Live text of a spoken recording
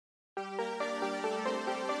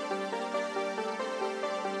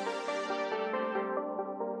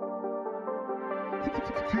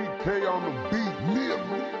TK on the beat,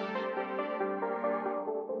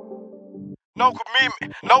 No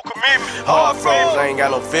commitment, no commitment. Hard froze, I ain't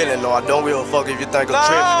got no feeling, no, I don't give a fuck if you think I'm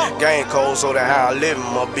trippin'. Game cold, so that how I livin',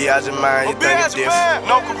 my be out your mind, you think it's different.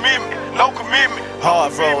 No commitment, no commitment.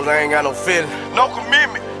 Hard froze, I ain't got no feeling. No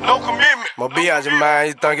commitment, no commitment. My be out your mind,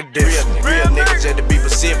 you think it's different. Real niggas just to be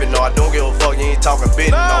Pacific, no, I don't give a fuck, you ain't talking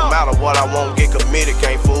business. No matter what, I won't get committed,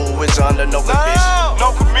 can't fool with you under no condition.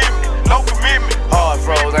 No commitment, no commitment. Hard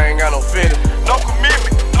froze, I ain't got no feeling. No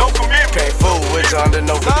commitment, no commitment. Can't fool with you under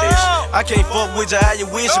no condition. I can't fuck with you how you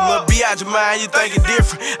wish you, but be out your mind, you think it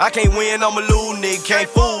different. I can't win, I'm a lose nigga, can't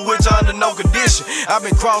fool with you under no condition. I've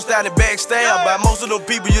been crossed out and backstabbed by most of the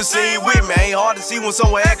people you seen with me. Ain't hard to see when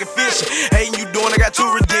someone acting fishy. Hating you doing, I got too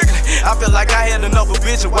ridiculous. I feel like I had enough of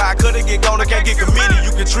bitches. Why I couldn't get gone, I can't get committed.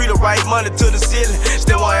 You can treat her right, money to the ceiling.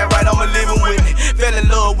 Still want it right, I'ma living with it. Fell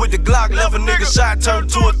in love with the Glock, left a nigga shot,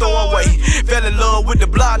 turned to a throwaway. Fell in love with the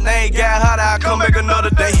block, now ain't got hot, I come back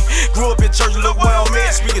another day. Grew up in church, look where I'm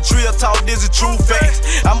at. Speaking trill talk, this is true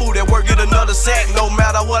facts. I move that work, get another sack. No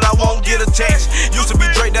matter what, I won't get attached. Used to be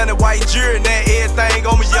Drake down in white jury, and that everything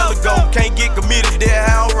on me yellow gold. Can't get committed, there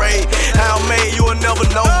how I'm raised. How I'm made, you will never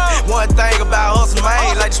know. One thing about hustle, man,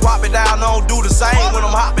 ain't like to swap it out, I don't do the same. When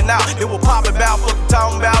I'm hopping out, it will pop about, fucking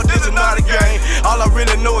talking about, this is not a game. All I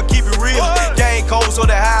really know is keep it real. Game cold, so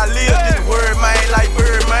that how I live. This the word, man, like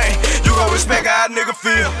bird, man. You gon' respect how a nigga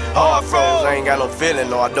feel. Hard froze, I ain't got no feeling,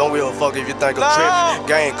 no, I don't give a fuck if you think I'm trippin'.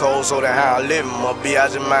 Game cold, so that how I live, my be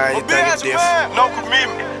out your mind, you think it's different. No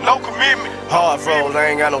commitment, no commitment. Hard froze,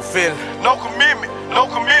 I ain't got no feeling. No commitment, no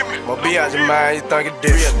commitment. My be out your mind, you think it's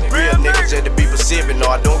different. Real niggas just to be Pacific, no,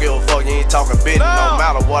 I don't give a fuck, you ain't talking business. No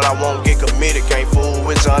matter what, I won't get committed, can't fool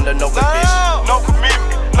with you under no condition. No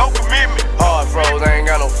commitment, no commitment. Hard froze, I ain't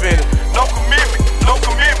got no feeling. No commitment, no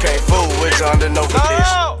commitment. Can't fool with you under no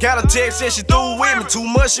condition. Got a text, said she through with me. Too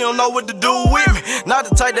much, she don't know what to do with me. Not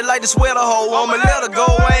the type that like to swear the hoe on me. Let her go,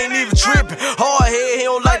 I ain't even tripping. Hard head, he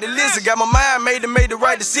don't like to listen. Got my mind made to make the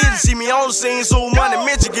right decision. See me on the scene, so money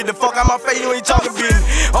mention. Get the fuck out my face, you ain't talking business.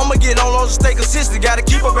 I'ma get on to stay consistent. Gotta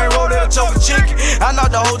keep up and roll that choke a chicken. I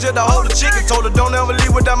knocked the hoe just to hold the chicken. Told her don't ever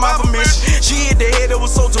leave without my permission. She hit the head, it was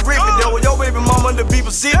so terrific. That was your baby mama to be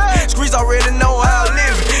Pacific. Streets already know how I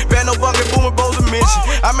live. Bad no bucket, booming, bows and mention.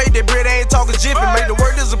 I made that bread, I ain't talking jiffy. Make the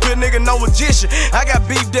word disappear, nigga, no magician. I got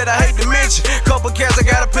beef that I hate to mention. Couple cats, I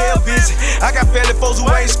gotta pay a visit. I got family folks who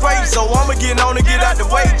ain't straight, so I'ma get on and get out the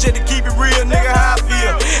way. Just to keep it real, nigga, how I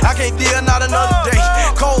feel. I can't deal, not another day.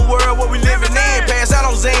 Cold world, what we living in. Pass out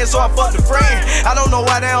on Zan, so I fucked a friend. I don't know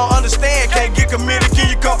why they don't understand. Can't get committed,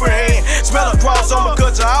 can you comprehend? Smell a cross, I'ma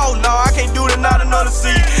cut you out. No, I can't do that, not another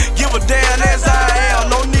seed. Give a damn, that's how I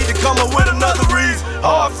am. No need to come up with another reason.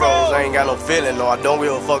 Hard froze, I ain't got no feeling, no, I don't give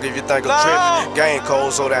a fuck if you think I'm trippin'. Game cold,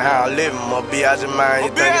 so that how I live, my be out your mind,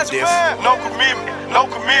 you think it's different. No commitment, no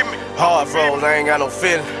commitment. Hard froze, I ain't got no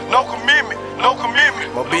feeling. No commitment, no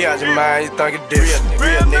commitment. My be out your mind, you think it's different.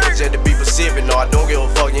 Real niggas just to be Pacific, no, I don't give a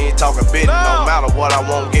fuck, you ain't talking business. No matter what, I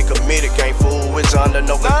won't get committed, can't fool with you under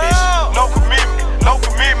no condition. No commitment, no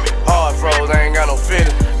commitment. Hard froze, I ain't got no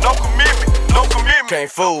feeling. No commitment, no commitment. Can't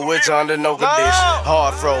fool with you under no condition.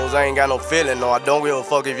 Hard froze, I ain't got no feeling, no, I don't give a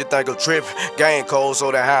fuck if you think I'm trippin'. Game cold,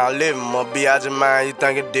 so that how I live, my be out your mind, you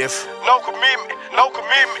think it's different. No commitment, no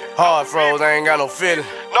commitment. Hard froze, I ain't got no feeling.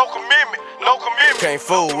 No commitment, no commitment. Can't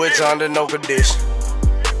fool with you under no condition.